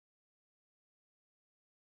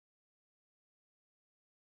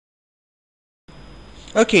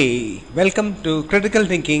Okay, welcome to Critical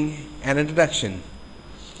Thinking and Introduction.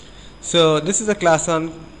 So, this is a class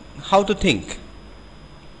on how to think.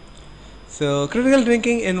 So, critical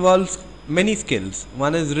thinking involves many skills.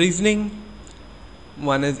 One is reasoning,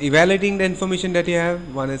 one is evaluating the information that you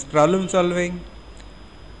have, one is problem solving,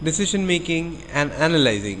 decision making, and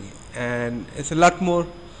analyzing. And it's a lot more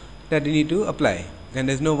that you need to apply. And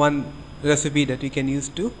there's no one recipe that you can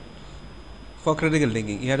use for critical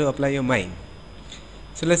thinking. You have to apply your mind.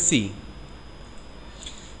 So let's see.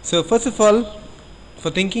 So first of all,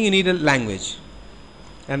 for thinking you need a language,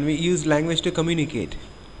 and we use language to communicate.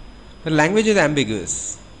 The language is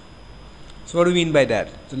ambiguous. So what do we mean by that?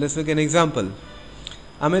 So let's look at an example.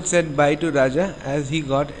 Amit said bye to Raja as he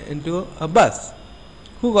got into a bus.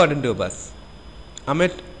 Who got into a bus?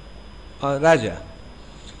 Amit or Raja?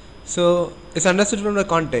 So it's understood from the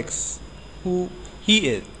context who he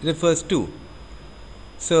is refers to.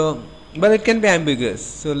 So but it can be ambiguous.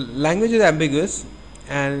 So language is ambiguous,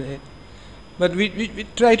 but we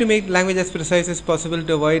try to make language as precise as possible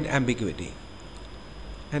to avoid ambiguity.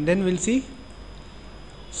 And then we'll see.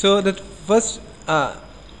 So the first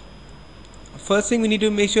thing we need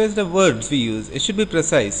to make sure is the words we use. It should be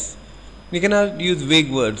precise. We cannot use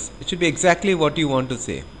vague words. It should be exactly what you want to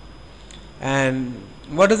say. And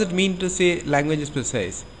what does it mean to say language is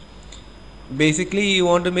precise? Basically, you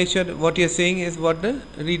want to make sure what you're saying is what the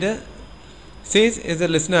reader says is the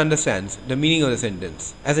listener understands the meaning of the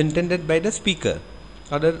sentence as intended by the speaker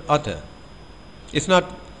or the author. It's not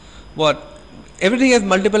what everything has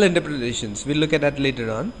multiple interpretations. We'll look at that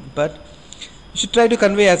later on, but you should try to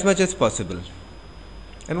convey as much as possible.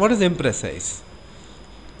 And what is imprecise?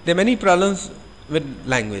 There are many problems with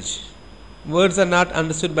language. Words are not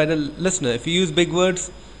understood by the listener. If you use big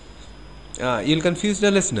words, you'll confuse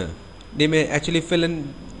the listener. They may actually fill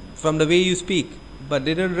in from the way you speak, but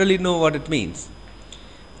they don't really know what it means.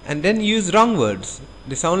 And then use wrong words.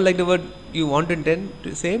 They sound like the word you want to intend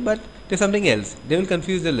to say, but they're something else. They will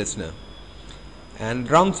confuse the listener. And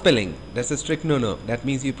wrong spelling, that's a strict no-no. That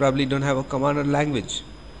means you probably don't have a command of language.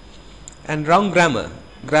 And wrong grammar.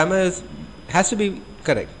 Grammar has to be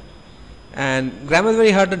correct. And grammar is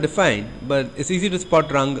very hard to define, but it's easy to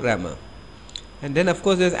spot wrong grammar. And then of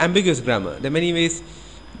course there's ambiguous grammar. There are many ways.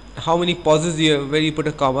 How many pauses you have where you put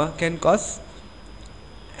a comma can cause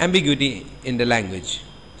ambiguity in the language.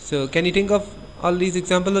 So can you think of all these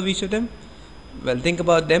examples of each of them? Well, think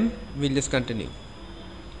about them. We'll just continue.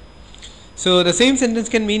 So the same sentence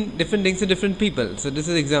can mean different things to different people. So this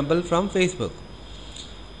is an example from Facebook.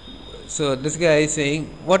 So this guy is saying,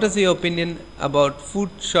 what is your opinion about food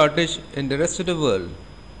shortage in the rest of the world?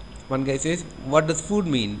 One guy says, what does food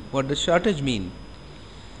mean? What does shortage mean?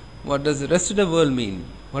 What does the rest of the world mean?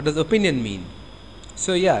 What does opinion mean?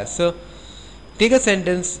 So take a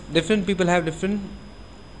sentence. Different people have different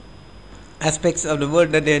aspects of the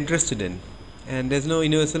word that they are interested in, and there's no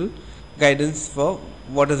universal guidance for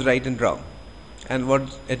what is right and wrong, and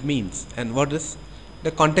what it means, and what is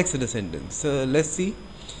the context of the sentence. So let's see.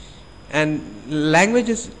 And language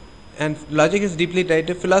and logic is deeply tied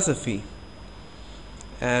to philosophy.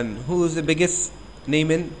 And who is the biggest name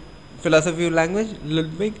in philosophy of language?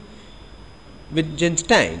 Ludwig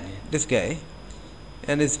Wittgenstein, this guy,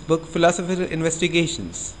 and his book Philosophical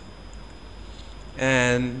Investigations.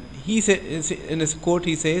 And he said in his quote,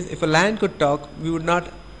 he says, if a lion could talk, we would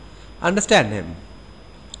not understand him.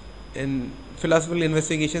 In Philosophical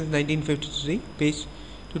Investigations 1953, page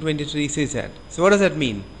 223, he says that. So what does that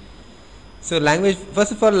mean? So language,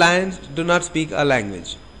 first of all, lions do not speak our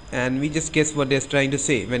language, and we just guess what they're trying to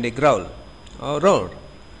say when they growl or roar.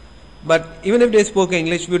 But even if they spoke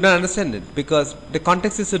English, we would not understand it because the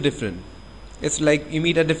context is so different. It's like you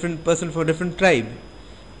meet a different person from a different tribe,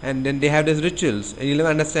 and then they have these rituals, and you'll never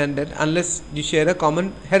understand that unless you share a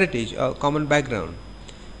common heritage or common background.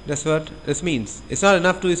 That's what this means. It's not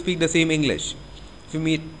enough to speak the same English. If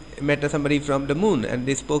you met somebody from the moon and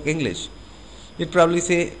they spoke English, you'd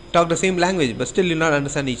probably talk the same language, but still you'll not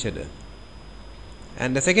understand each other.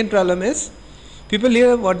 And the second problem is people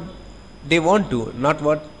hear what they want to, not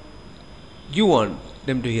what you want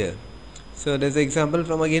them to hear. So there's an example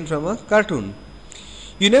from a cartoon.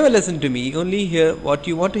 You never listen to me, you only hear what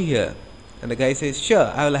you want to hear. And the guy says, sure,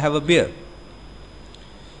 I will have a beer.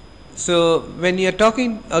 So when you're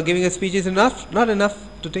talking or giving a speech, is not enough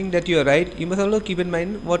to think that you're right. You must also keep in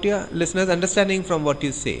mind what your listeners understanding from what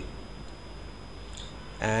you say.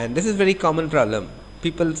 And this is a very common problem.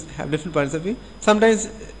 People have different points of view. Sometimes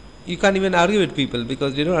you can't even argue with people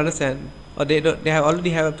because they don't understand, or they already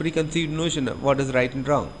have a preconceived notion of what is right and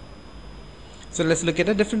wrong. So let's look at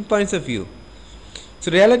the different points of view. So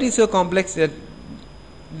reality is so complex that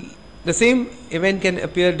the same event can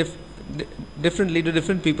appear differently to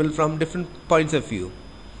different people from different points of view.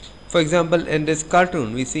 For example, in this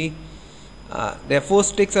cartoon we see there are 4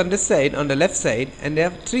 sticks on this side, on the left side, and there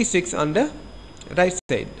are 3 sticks on the right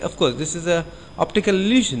side. Of course this is a optical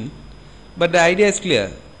illusion, but the idea is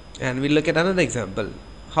clear. And we look at another example,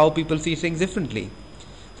 how people see things differently.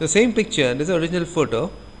 So same picture, this is the original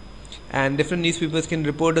photo, and different newspapers can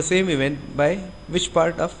report the same event by which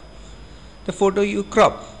part of the photo you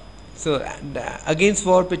crop. So the against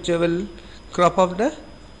war picture will crop off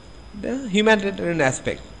the humanitarian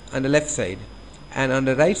aspect on the left side, and on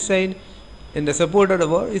the right side, in the support of the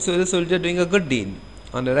war, is the soldier doing a good deed.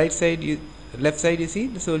 On the right side, left side, you see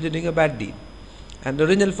the soldier doing a bad deed, and the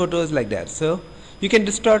original photo is like that. So you can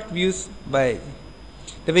distort views by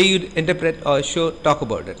the way you interpret or talk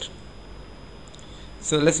about it.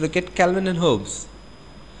 So let's look at Calvin and Hobbes.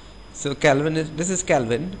 So this is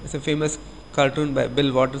Calvin. It's a famous cartoon by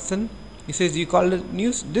Bill Watterson. He says, you call it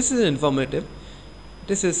news, this is informative,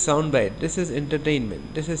 this is soundbite, this is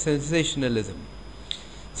entertainment, this is sensationalism.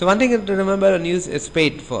 So one thing to remember, news is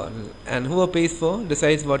paid for, and whoever pays for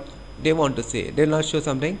decides what they want to say. They will not show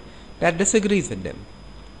something that disagrees with them.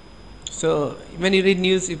 So when you read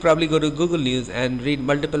news, you probably go to Google News and read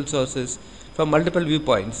multiple sources from multiple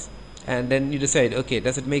viewpoints, and then you decide, okay,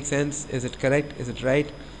 does it make sense, is it correct, is it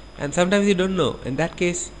right? And sometimes you don't know. In that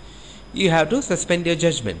case, you have to suspend your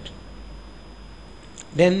judgment.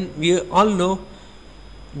 Then we all know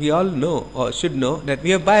or should know that we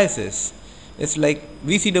have biases. It's like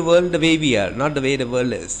we see the world the way we are, not the way the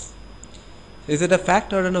world is. Is it a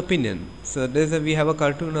fact or an opinion? So we have a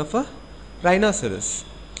cartoon of a rhinoceros.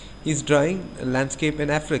 He's drawing a landscape in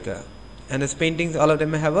Africa, and his paintings, all of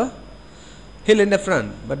them have a hill in the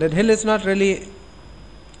front, but that hill is not really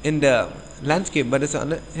in the landscape, but it's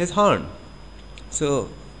on his horn. So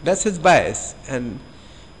that's his bias, and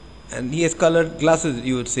he has colored glasses,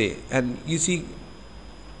 you would say, and you see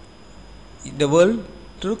the world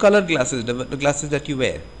through colored glasses, the glasses that you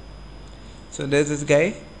wear. So there's this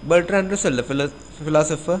guy, Bertrand Russell, the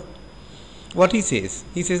philosopher. What he says,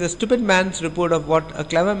 a stupid man's report of what a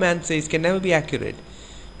clever man says can never be accurate,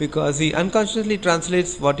 because he unconsciously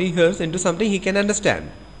translates what he hears into something he can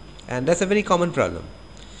understand, and that's a very common problem.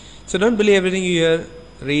 So don't believe everything you hear,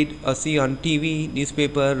 read or see on TV,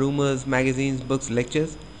 newspaper, rumors, magazines, books,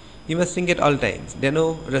 lectures. You must think at all times. There are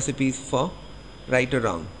no recipes for right or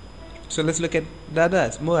wrong. So let's look at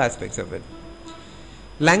the more aspects of it.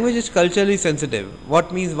 Language is culturally sensitive.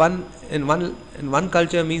 What means in one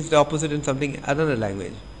culture means the opposite in something other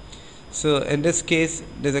language. So in this case,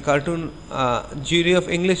 there's a cartoon jury of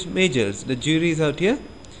English majors. The jury is out here,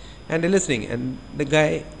 and they're listening, and the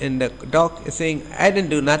guy in the dock is saying, I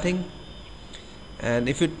didn't do nothing. And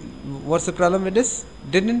what's the problem with this?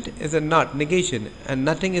 Didn't is a not, negation, and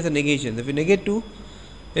nothing is a negation. If you negate 2,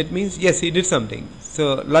 it means yes, he did something.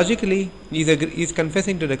 So logically, he's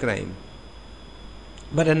confessing to the crime.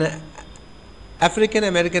 But in African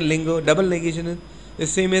American lingo, double negation is the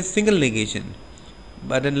same as single negation.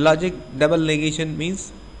 But in logic, double negation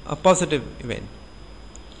means a positive event.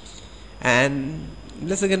 And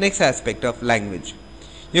let's look at the next aspect of language.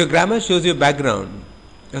 Your grammar shows your background.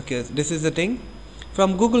 Okay, so this is the thing.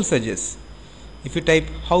 From Google Suggest, if you type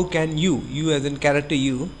how can you as in character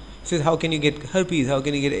you, says how can you get herpes, how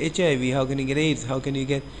can you get HIV, how can you get AIDS, how can you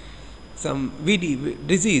get some VD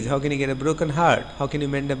disease, how can you get a broken heart, how can you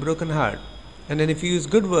mend a broken heart. And then if you use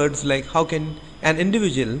good words like how can an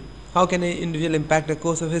individual impact a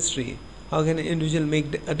course of history, how can an individual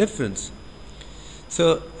make a difference.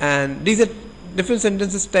 So, and these are different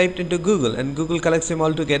sentences typed into Google, and Google collects them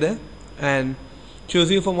all together and shows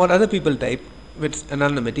you from what other people type with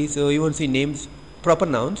anonymity, so you won't see names, proper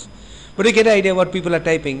nouns, but you get an idea what people are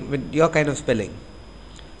typing with your kind of spelling.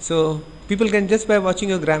 So people can, just by watching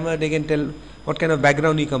your grammar, they can tell what kind of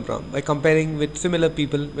background you come from by comparing with similar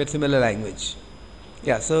people with similar language.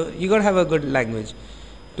 Yeah, so you got to have a good language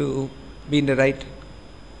to be in the right,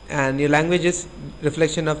 and your language is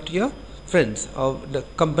reflection of your friends or the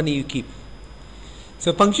company you keep.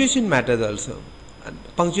 So punctuation matters also.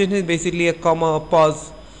 Punctuation is basically a comma or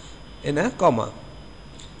pause in a comma.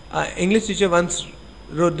 English teacher once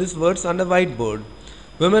wrote these words on the whiteboard: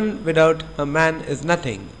 woman without a man is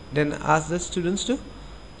nothing. Then asked the students to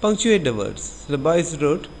punctuate the words. So the boys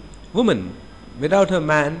wrote, woman without her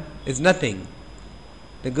man is nothing.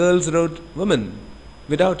 The girls wrote, woman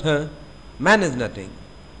without her man is nothing.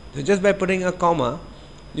 So just by putting a comma,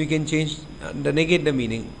 you can negate the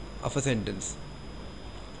meaning of a sentence.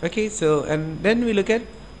 Okay, so and then we look at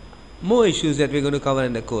more issues that we're going to cover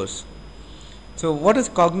in the course. So what is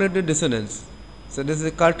cognitive dissonance? So this is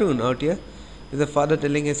a cartoon out here. is a father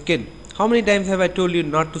telling his kid, how many times have I told you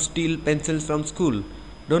not to steal pencils from school?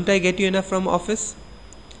 Don't I get you enough from office?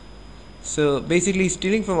 So basically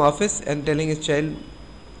stealing from office and telling his child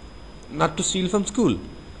not to steal from school.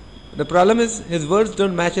 The problem is his words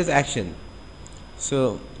don't match his action.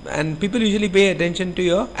 So, and people usually pay attention to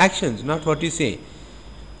your actions, not what you say.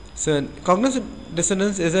 So cognitive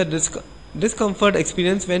dissonance is a discomfort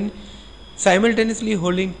experience when simultaneously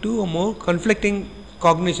holding two or more conflicting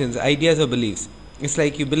cognitions, ideas or beliefs. It's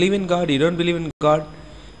like you believe in God, you don't believe in God,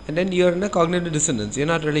 and then you're in a cognitive dissonance. You're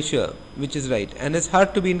not really sure which is right, and it's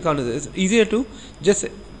hard to be in cognitive. It's easier to just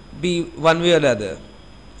be one way or the other,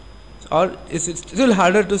 or is it still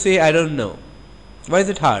harder to say I don't know? Why is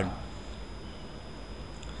it hard?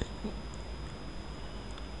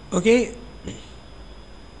 Okay,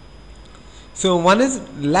 so one is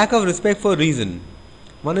lack of respect for reason,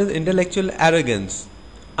 one is intellectual arrogance,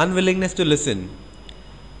 unwillingness to listen,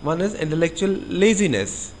 one is intellectual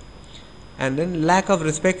laziness, and then lack of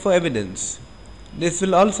respect for evidence. This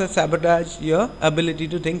will also sabotage your ability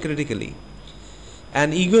to think critically.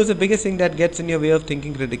 And ego is the biggest thing that gets in your way of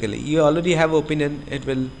thinking critically. You already have opinion, it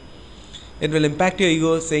will impact your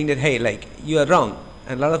ego, saying that hey, like, you are wrong,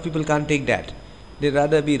 and a lot of people can't take that. They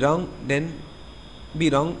rather be wrong than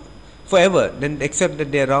be wrong forever than accept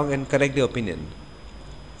that they are wrong and correct their opinion.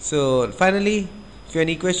 So finally, if you have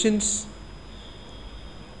any questions,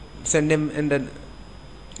 send them in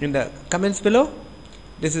the comments below.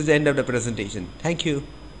 This is the end of the presentation. Thank you.